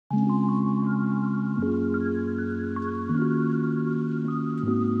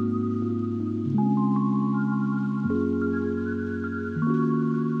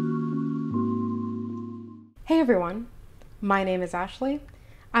everyone, my name is Ashley.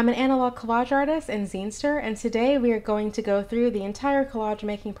 I'm an analog collage artist and zinester, and today we are going to go through the entire collage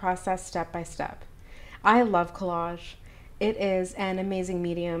making process step by step. I love collage. It is an amazing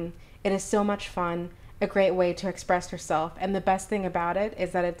medium. It is so much fun, a great way to express yourself, and the best thing about it is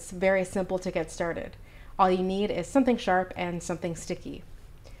that it's very simple to get started. All you need is something sharp and something sticky.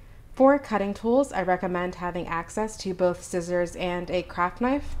 For cutting tools, I recommend having access to both scissors and a craft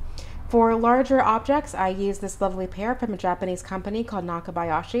knife. For larger objects, I use this lovely pair from a Japanese company called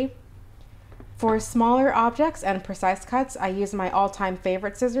Nakabayashi. For smaller objects and precise cuts, I use my all-time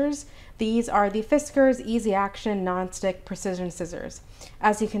favorite scissors. These are the Fiskars Easy Action Non-Stick Precision Scissors.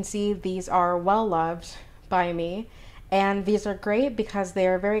 As you can see, these are well loved by me, and these are great because they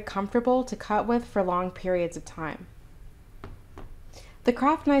are very comfortable to cut with for long periods of time. The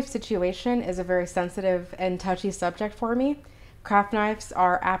craft knife situation is a very sensitive and touchy subject for me. Craft knives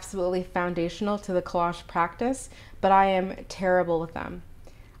are absolutely foundational to the collage practice, but I am terrible with them.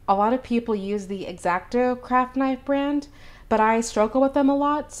 A lot of people use the X-Acto craft knife brand, but I struggle with them a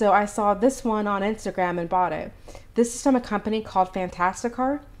lot, so I saw this one on Instagram and bought it. This is from a company called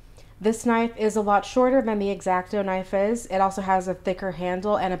Fantasticar. This knife is a lot shorter than the X-Acto knife is. It also has a thicker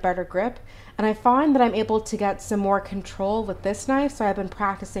handle and a better grip, and I find that I'm able to get some more control with this knife, so I've been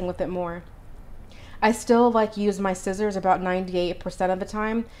practicing with it more. I still use my scissors about 98% of the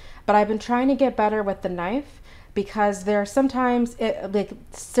time, but I've been trying to get better with the knife because there are sometimes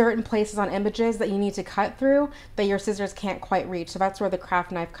certain places on images that you need to cut through that your scissors can't quite reach, so that's where the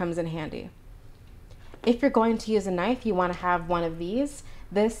craft knife comes in handy. If you're going to use a knife, you want to have one of these.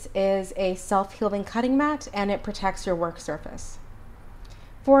 This is a self-healing cutting mat and it protects your work surface.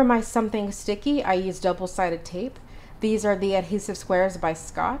 For my something sticky, I use double-sided tape. These are the adhesive squares by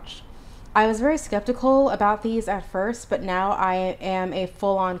Scotch. I was very skeptical about these at first, but now I am a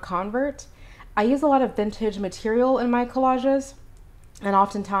full-on convert. I use a lot of vintage material in my collages, and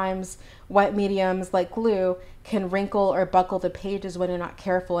oftentimes wet mediums like glue can wrinkle or buckle the pages when you're not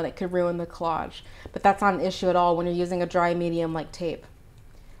careful, and it could ruin the collage. But that's not an issue at all when you're using a dry medium like tape.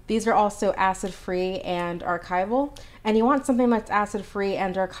 These are also acid-free and archival, and you want something that's acid-free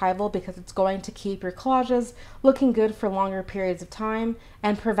and archival because it's going to keep your collages looking good for longer periods of time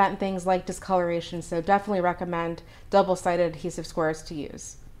and prevent things like discoloration, so definitely recommend double-sided adhesive squares to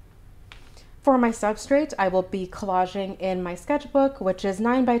use. For my substrate, I will be collaging in my sketchbook, which is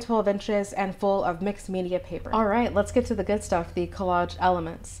 9 by 12 inches and full of mixed media paper. All right, let's get to the good stuff, the collage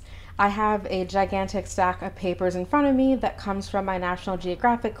elements. I have a gigantic stack of papers in front of me that comes from my National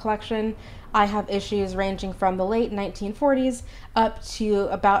Geographic collection. I have issues ranging from the late 1940s up to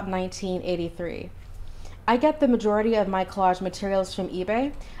about 1983. I get the majority of my collage materials from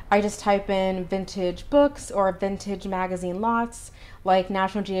eBay. I just type in vintage books or vintage magazine lots like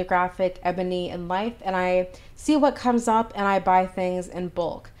National Geographic, Ebony, and Life, and I see what comes up and I buy things in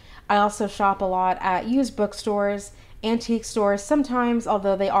bulk. I also shop a lot at used bookstores, antique stores sometimes,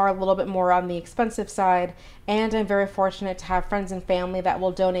 although they are a little bit more on the expensive side, and I'm very fortunate to have friends and family that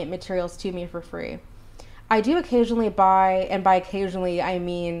will donate materials to me for free. I do occasionally buy, and by occasionally I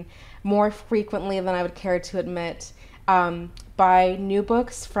mean more frequently than I would care to admit, buy new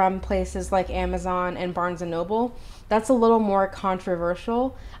books from places like Amazon and Barnes & Noble. That's a little more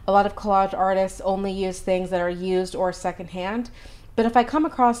controversial. A lot of collage artists only use things that are used or secondhand. But if I come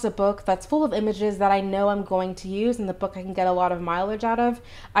across a book that's full of images that I know I'm going to use and the book I can get a lot of mileage out of,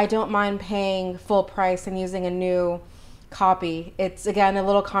 I don't mind paying full price and using a new copy. It's, again, a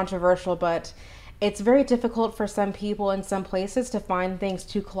little controversial, but it's very difficult for some people in some places to find things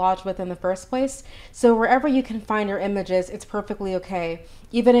to collage with in the first place. So wherever you can find your images, it's perfectly okay.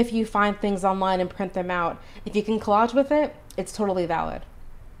 Even if you find things online and print them out, if you can collage with it, it's totally valid.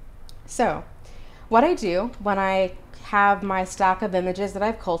 So what I do when I have my stack of images that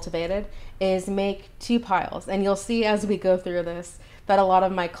I've cultivated is make two piles, and you'll see as we go through this that a lot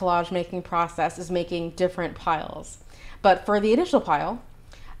of my collage making process is making different piles. But for the initial pile,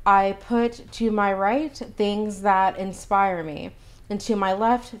 I put to my right things that inspire me, and to my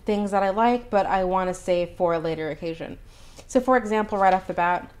left things that I like but I want to save for a later occasion. So for example, right off the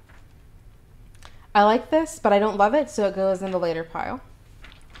bat, I like this but I don't love it, so it goes in the later pile.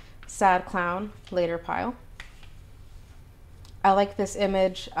 Sad clown, later pile. I like this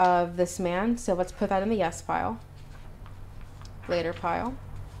image of this man, so let's put that in the yes pile. Later pile.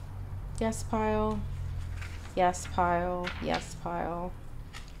 Yes pile. Yes pile. Yes pile.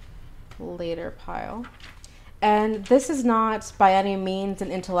 Later pile. And this is not by any means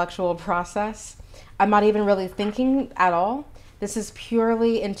an intellectual process. I'm not even really thinking at all. This is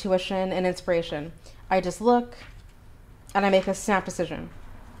purely intuition and inspiration. I just look and I make a snap decision.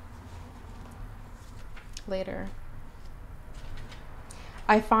 later.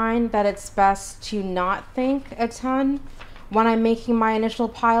 I find that it's best to not think a ton when I'm making my initial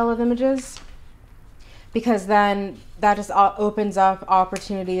pile of images, because then that just opens up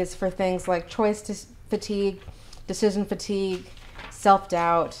opportunities for things like choice fatigue, decision fatigue,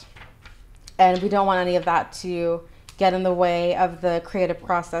 self-doubt, and we don't want any of that to get in the way of the creative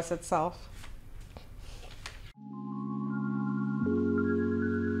process itself.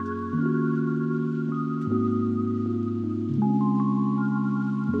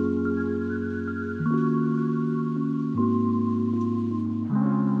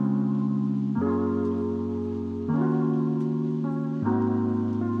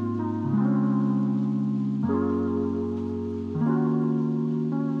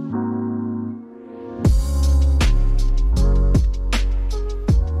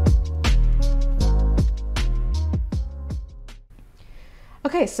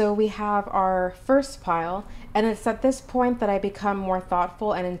 Okay, so we have our first pile, and it's at this point that I become more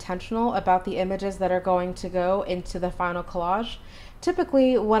thoughtful and intentional about the images that are going to go into the final collage.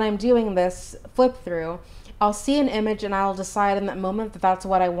 Typically, when I'm doing this flip through, I'll see an image and I'll decide in that moment that that's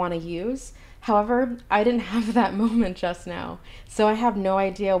what I want to use. However, I didn't have that moment just now, so I have no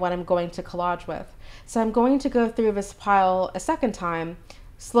idea what I'm going to collage with. So I'm going to go through this pile a second time,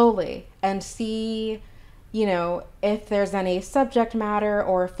 slowly, and see, you know, if there's any subject matter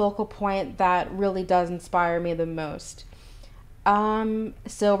or focal point that really does inspire me the most.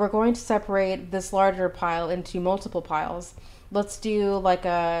 So we're going to separate this larger pile into multiple piles. Let's do like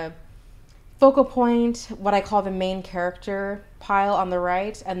a focal point, what I call the main character pile on the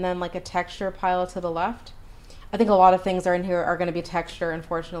right, and then like a texture pile to the left. I think a lot of things are in here are going to be texture,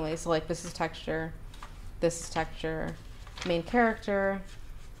 unfortunately. So like this is texture, main character,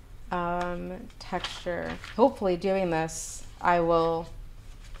 texture. Hopefully doing this, I will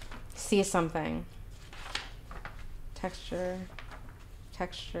see something. Texture,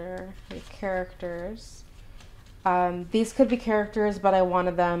 characters. These could be characters, but I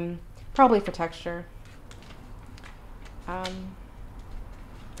wanted them probably for texture. I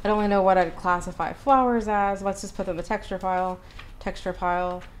don't really know what I'd classify flowers as. Let's just put them in the texture pile,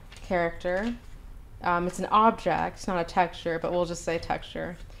 character. It's an object, it's not a texture, but we'll just say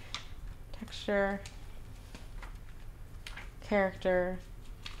texture. Character.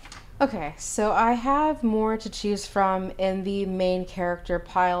 Okay, so I have more to choose from in the main character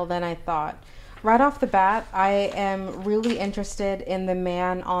pile than I thought. Right off the bat, I am really interested in the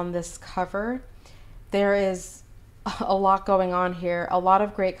man on this cover. There is a lot going on here, a lot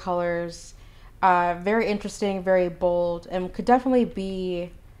of great colors, very interesting, very bold, and could definitely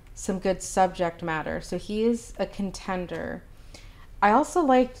be some good subject matter. So he is a contender. I also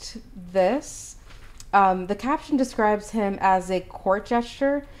liked this. The caption describes him as a court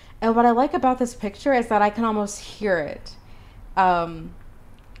gesture, and what I like about this picture is that I can almost hear it. And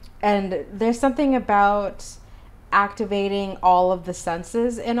there's something about activating all of the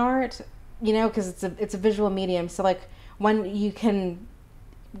senses in art, you know, because it's a visual medium. So like when you can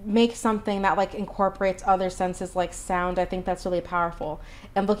make something that like incorporates other senses like sound, I think that's really powerful.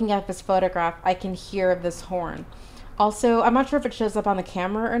 And looking at this photograph, I can hear this horn. Also, I'm not sure if it shows up on the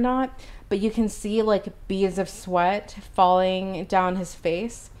camera or not, but you can see like beads of sweat falling down his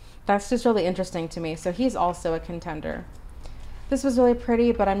face. That's just really interesting to me. So he's also a contender. This was really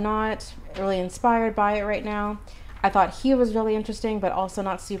pretty, but I'm not really inspired by it right now. I thought he was really interesting, but also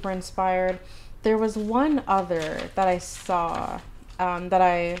not super inspired. There was one other that I saw that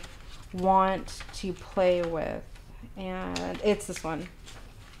I want to play with, and it's this one.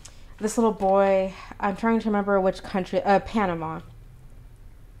 This little boy, I'm trying to remember which country, Panama.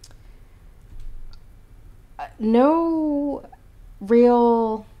 No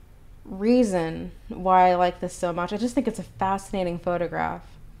real reason why I like this so much. I just think it's a fascinating photograph.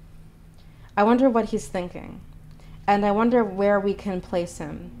 I wonder what he's thinking, and I wonder where we can place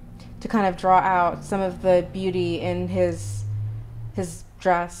him to kind of draw out some of the beauty in his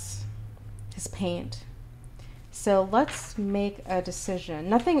dress, his paint. So let's make a decision.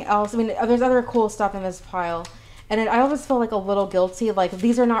 Nothing else. I mean, there's other cool stuff in this pile, and I always feel like a little guilty. Like,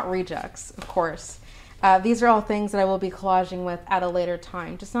 these are not rejects, of course. These are all things that I will be collaging with at a later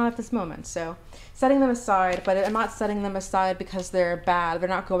time, just not at this moment. So setting them aside, but I'm not setting them aside because they're bad. They're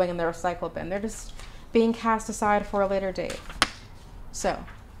not going in the recycle bin. They're just being cast aside for a later date. So,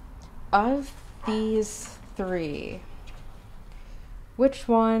 of these three, which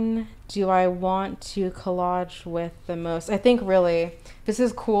one do I want to collage with the most? I think really, this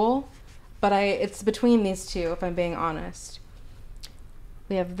is cool, but it's between these two, if I'm being honest.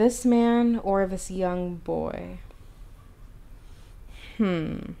 We have this man or this young boy.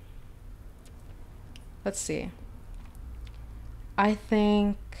 Let's see. I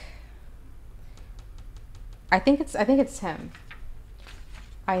think it's him.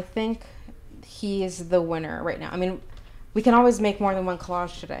 I think he is the winner right now. I mean, we can always make more than one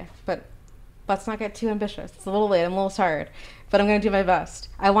collage today, but let's not get too ambitious. It's a little late. I'm a little tired, but I'm going to do my best.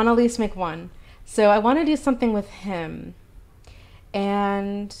 I want to at least make one. So I want to do something with him.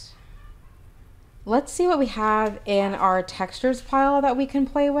 And let's see what we have in our textures pile that we can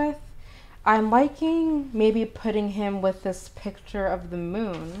play with. I'm liking maybe putting him with this picture of the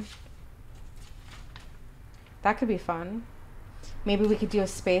moon. That could be fun. Maybe we could do a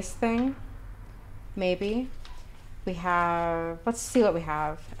space thing. Maybe. We have, let's see what we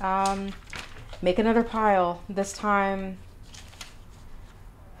have. Make another pile, this time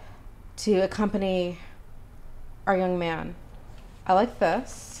to accompany our young man. I like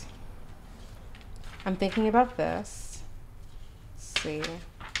this. I'm thinking about this. Let's see.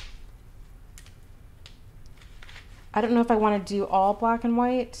 I don't know if I want to do all black and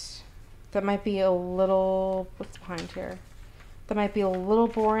white. That might be a little, what's behind here? That might be a little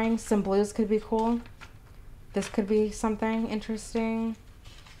boring. Some blues could be cool. This could be something interesting.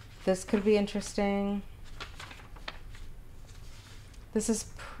 This could be interesting. This is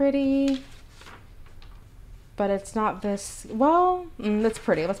pretty, but it's not this, well, that's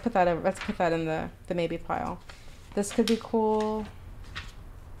pretty. Let's put that in the maybe pile. This could be cool.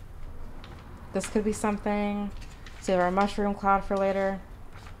 This could be something. Save our mushroom cloud for later.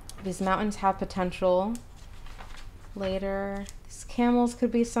 These mountains have potential later. These camels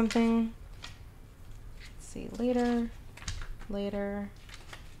could be something. Let's see, later.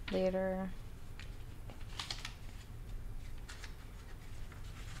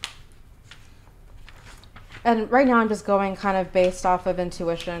 And right now I'm just going kind of based off of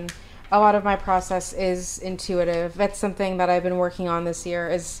intuition. A lot of my process is intuitive. That's something that I've been working on this year,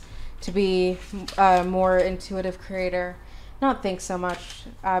 is to be a more intuitive creator. Not think so much.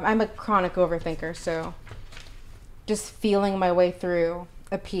 I'm a chronic overthinker, so just feeling my way through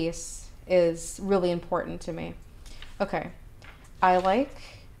a piece is really important to me. Okay, I like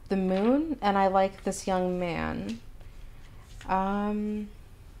the moon and I like this young man.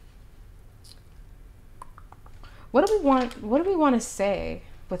 What do we want to say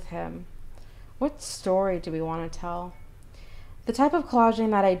with him? What story do we want to tell? The type of collaging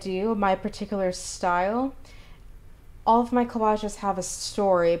that I do, my particular style, all of my collages have a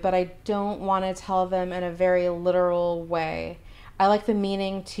story, but I don't want to tell them in a very literal way. I like the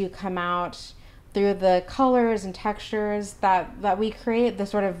meaning to come out through the colors and textures that we create, the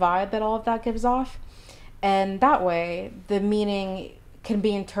sort of vibe that all of that gives off. And that way, the meaning can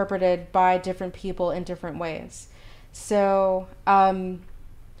be interpreted by different people in different ways. So,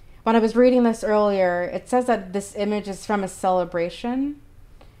 when I was reading this earlier, it says that this image is from a celebration.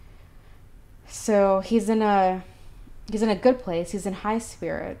 So he's in a good place. He's in high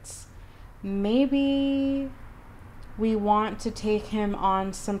spirits. Maybe we want to take him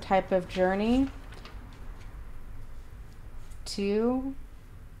on some type of journey to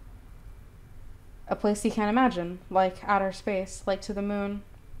a place he can't imagine, like outer space, like to the moon.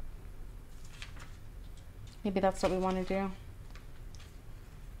 Maybe that's what we want to do.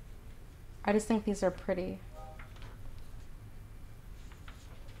 I just think these are pretty.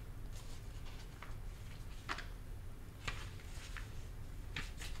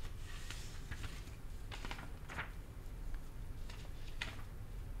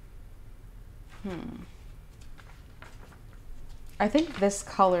 I think this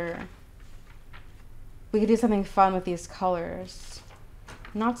color, we could do something fun with these colors.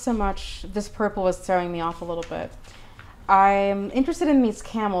 Not so much, this purple was throwing me off a little bit. I'm interested in these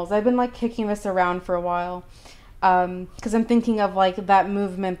camels. I've been like kicking this around for a while because I'm thinking of like that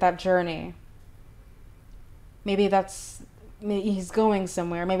movement, that journey. Maybe he's going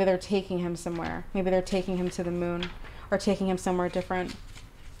somewhere. Maybe they're taking him somewhere. Maybe they're taking him to the moon or taking him somewhere different.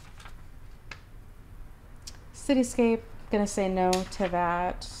 Cityscape, gonna say no to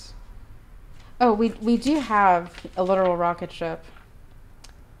that. Oh, we do have a literal rocket ship.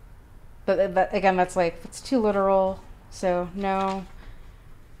 But that, again, that's like, it's too literal, so no.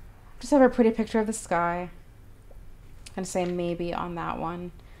 Just have a pretty picture of the sky. I'm gonna say maybe on that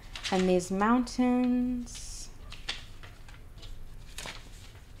one. And these mountains.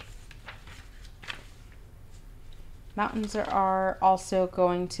 Mountains are also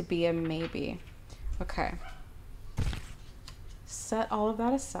going to be a maybe. Okay. Set all of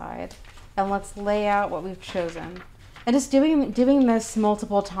that aside and let's lay out what we've chosen. And just doing this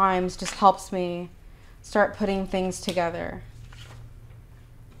multiple times just helps me start putting things together.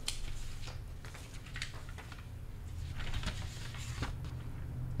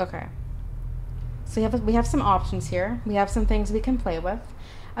 Okay. So we have some options here. We have some things we can play with.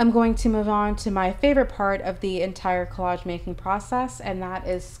 I'm going to move on to my favorite part of the entire collage making process, and that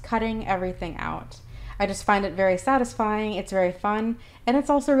is cutting everything out. I just find it very satisfying, it's very fun, and it's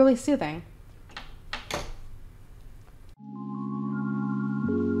also really soothing.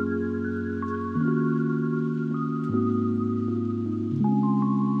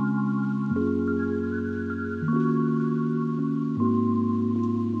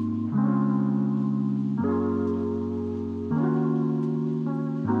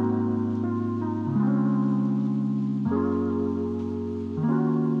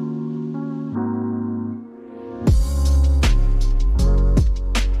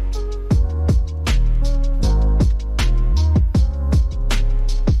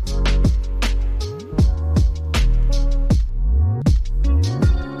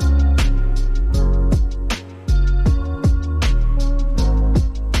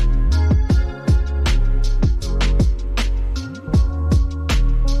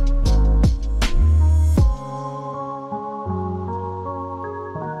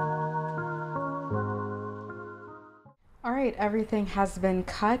 Alright, everything has been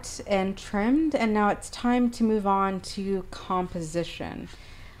cut and trimmed, and now it's time to move on to composition.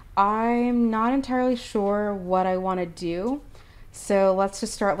 I'm not entirely sure what I want to do, so let's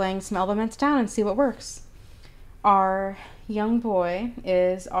just start laying some elements down and see what works. Our young boy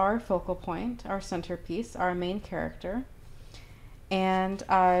is our focal point, our centerpiece, our main character, and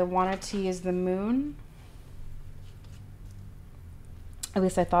I wanted to use the moon. At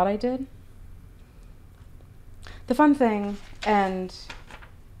least I thought I did. The fun thing and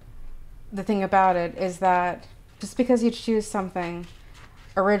the thing about it is that just because you choose something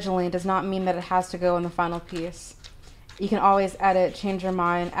originally does not mean that it has to go in the final piece. You can always edit, change your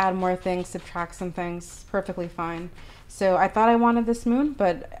mind, add more things, subtract some things, perfectly fine. So I thought I wanted this moon,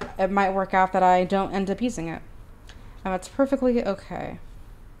 but it might work out that I don't end up using it. And that's perfectly okay.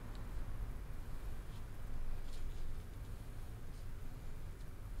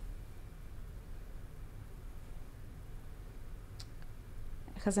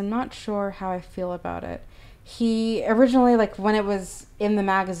 Because I'm not sure how I feel about it. He originally, like when it was in the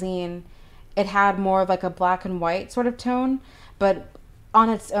magazine, it had more of like a black and white sort of tone, but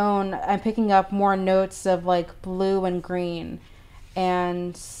on its own, I'm picking up more notes of like blue and green.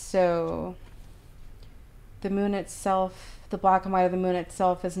 And so the moon itself, the black and white of the moon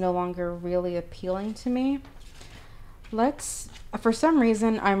itself is no longer really appealing to me. For some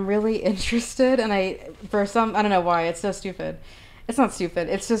reason, I'm really interested, and I don't know why, it's so stupid. It's not stupid.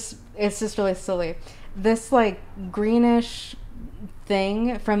 It's just really silly. This like greenish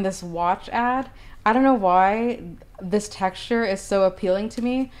thing from this watch ad. I don't know why this texture is so appealing to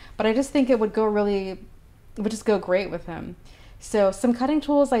me, but I just think it would just go great with him. So some cutting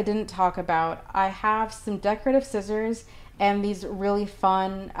tools I didn't talk about. I have some decorative scissors and these really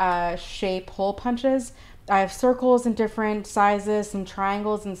fun shape hole punches. I have circles in different sizes, some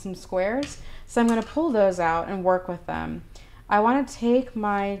triangles and some squares. So I'm going to pull those out and work with them. I want to take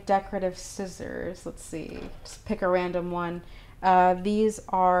my decorative scissors, let's see, just pick a random one. These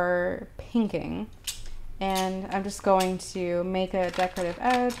are pinking, and I'm just going to make a decorative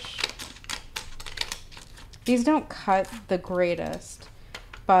edge. These don't cut the greatest,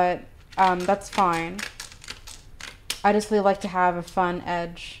 but that's fine. I just really like to have a fun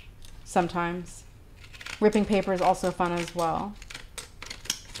edge sometimes. Ripping paper is also fun as well,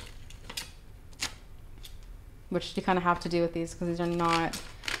 which you kind of have to do with these because these are not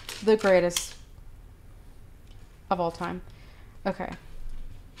the greatest of all time. Okay,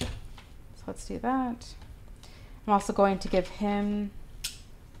 so let's do that. I'm also going to give him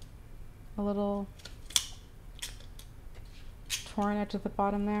a little torn edge at the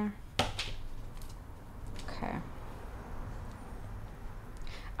bottom there. Okay.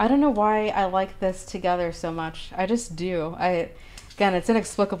 I don't know why I like this together so much. I just do. Again, it's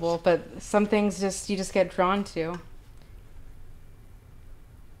inexplicable, but some things you just get drawn to.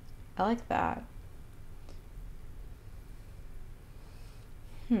 I like that.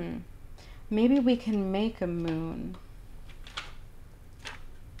 Maybe we can make a moon.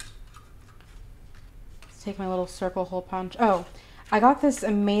 Let's take my little circle hole punch. Oh, I got this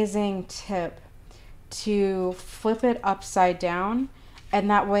amazing tip to flip it upside down, and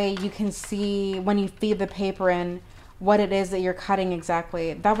that way you can see when you feed the paper in what it is that you're cutting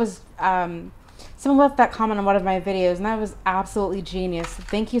exactly. That was, someone left that comment on one of my videos, and that was absolutely genius.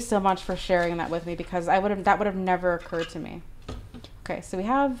 Thank you so much for sharing that with me, because that would have never occurred to me. Okay, so we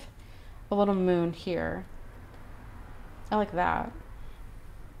have a little moon here. I like that.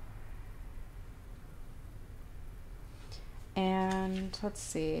 And let's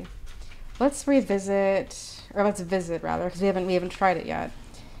see. let's revisit, or let's visit rather, because we haven't tried it yet.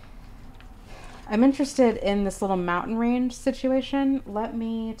 I'm interested in this little mountain range situation. Let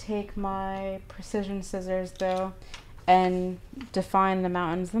me take my precision scissors though and define the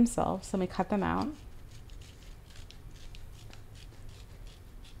mountains themselves. Let me cut them out.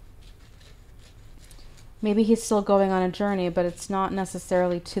 Maybe he's still going on a journey, but it's not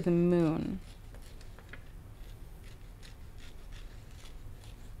necessarily to the moon.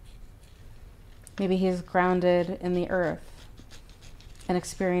 Maybe he's grounded in the earth and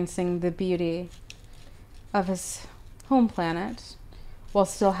experiencing the beauty of his home planet while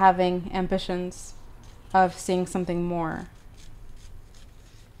still having ambitions of seeing something more.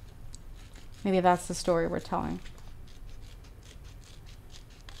 Maybe that's the story we're telling.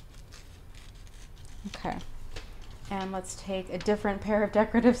 Okay, and let's take a different pair of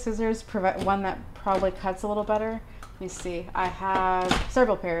decorative scissors, one that probably cuts a little better. Let me see, I have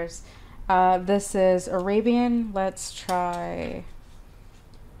several pairs. This is Arabian. Let's try,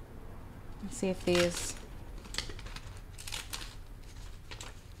 let's see if these,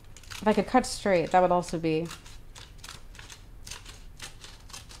 if I could cut straight, that would also be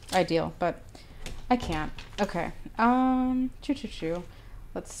ideal, but I can't. Okay, choo.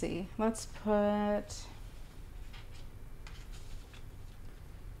 Let's see, let's put,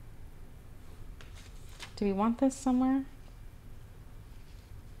 do we want this somewhere?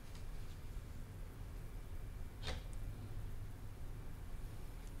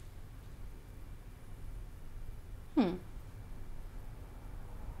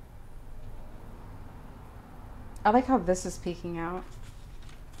 I like how this is peeking out.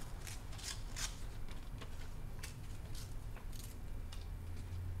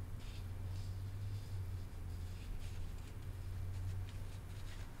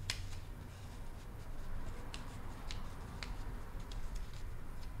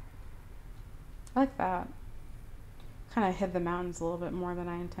 I like that. Kind of hid the mountains a little bit more than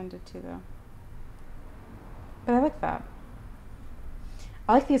I intended to though. But I like that.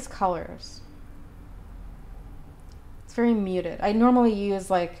 I like these colors. It's very muted. I normally use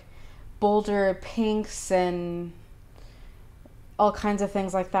like bolder pinks and all kinds of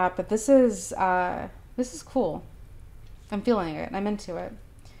things like that, but this is cool. I'm feeling it. I'm into it.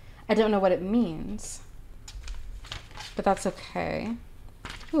 I don't know what it means, but that's okay.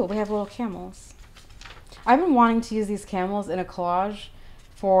 Ooh, we have little camels. I've been wanting to use these camels in a collage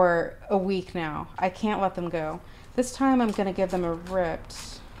for a week now. I can't let them go. This time I'm gonna give them a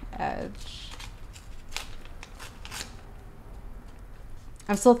ripped edge.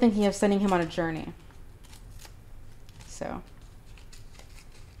 I'm still thinking of sending him on a journey. So.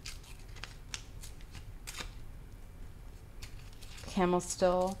 Camels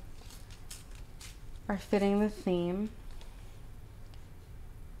still are fitting the theme.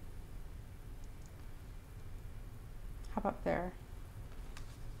 How about there?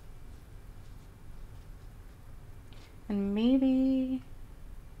 And maybe,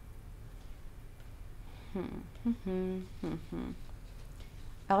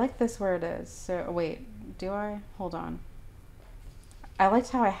 I like this where it is. So wait, do I? Hold on. I liked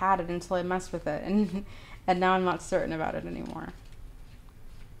how I had it until I messed with it, and now I'm not certain about it anymore.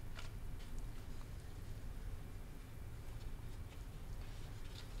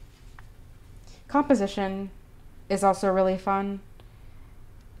 Composition is also really fun.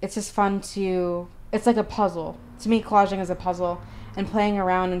 It's just fun to, it's like a puzzle. To me, collaging is a puzzle, and playing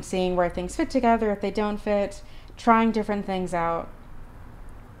around and seeing where things fit together, if they don't fit, trying different things out.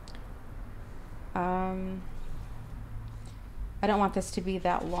 I don't want this to be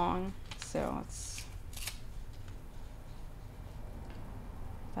that long, so let's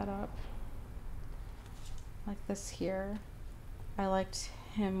that up. Like this here. I liked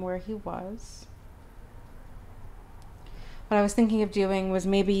him where he was. What I was thinking of doing was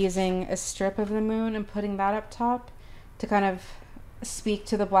maybe using a strip of the moon and putting that up top to kind of speak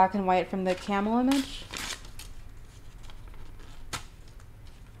to the black and white from the camel image.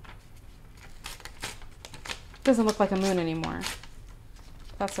 Doesn't look like a moon anymore.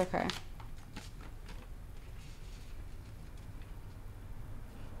 That's okay.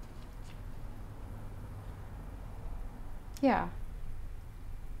 Yeah.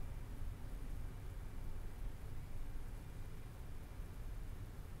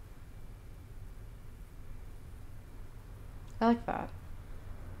 I like that.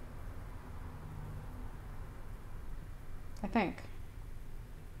 I think.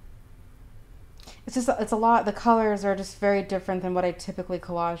 It's just, it's a lot, the colors are just very different than what I typically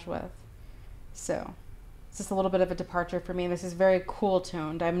collage with. So, it's just a little bit of a departure for me. This is very cool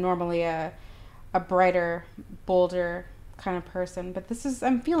toned. I'm normally a brighter, bolder kind of person, but this is,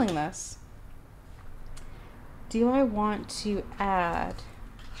 I'm feeling this. Do I want to add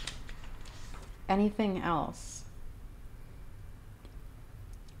anything else?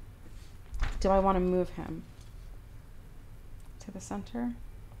 Do I want to move him to the center?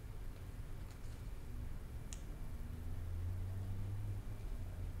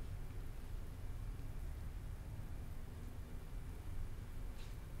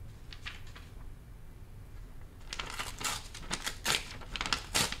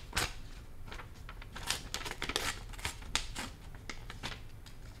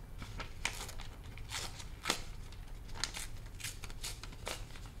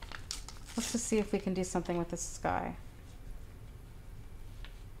 Let's just see if we can do something with this sky.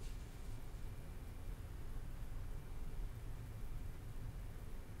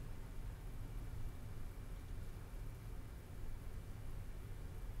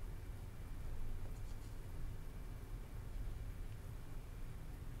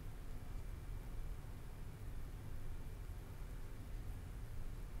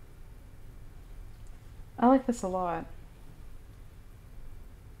 I like this a lot.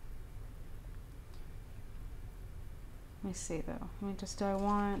 Let me see though. Do I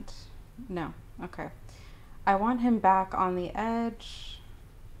want, no, okay. I want him back on the edge.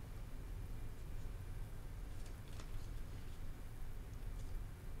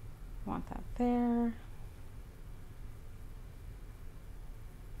 Want that there.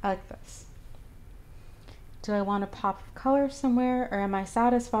 I like this. Do I want a pop of color somewhere, or am I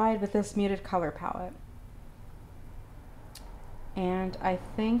satisfied with this muted color palette? And I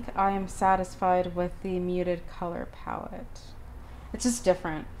think I am satisfied with the muted color palette. It's just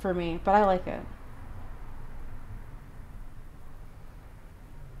different for me, but I like it.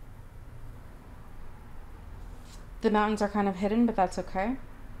 The mountains are kind of hidden, but that's okay.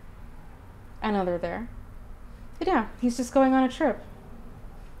 I know they're there. But yeah, he's just going on a trip.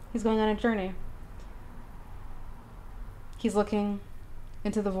 He's going on a journey. He's looking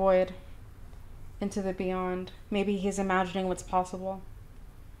into the void, into the beyond. Maybe he's imagining what's possible.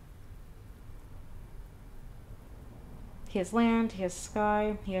 He has land, he has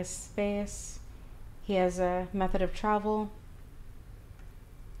sky, he has space, he has a method of travel.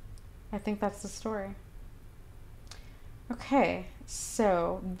 I think that's the story. Okay,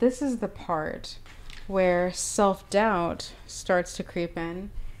 so this is the part where self-doubt starts to creep in.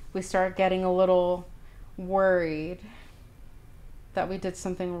 We start getting a little worried that we did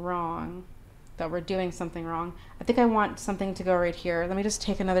something wrong, that we're doing something wrong. I think I want something to go right here. Let me just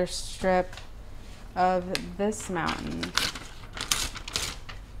take another strip of this mountain.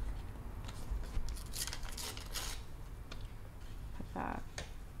 Put that.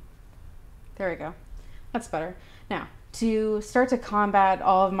 There we go. That's better. Now, to start to combat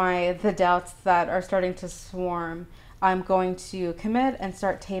all of the doubts that are starting to swarm, I'm going to commit and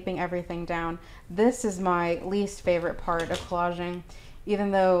start taping everything down. This is my least favorite part of collaging.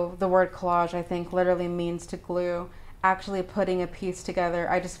 Even though the word collage, I think, literally means to glue, actually putting a piece together,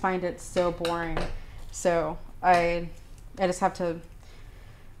 I just find it so boring. So I just have to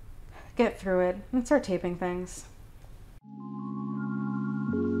get through it and start taping things.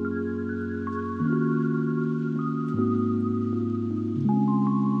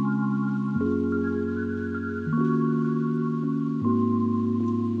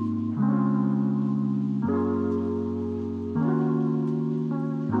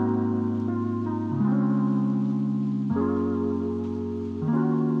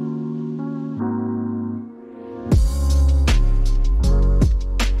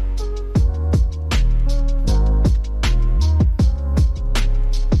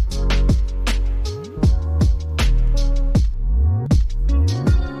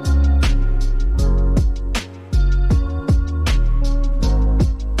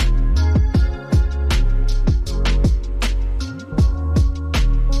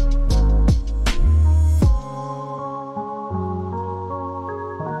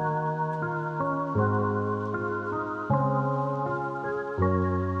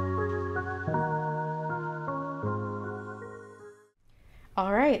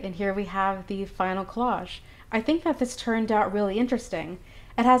 All right, and here we have the final collage. I think that this turned out really interesting.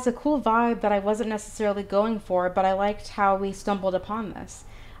 It has a cool vibe that I wasn't necessarily going for, but I liked how we stumbled upon this.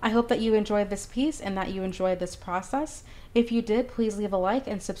 I hope that you enjoyed this piece and that you enjoyed this process. If you did, please leave a like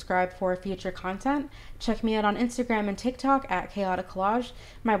and subscribe for future content. Check me out on Instagram and TikTok at Chaotic Collage,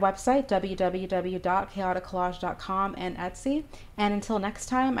 my website www.chaoticcollage.com, and Etsy. And until next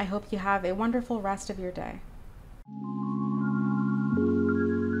time, I hope you have a wonderful rest of your day.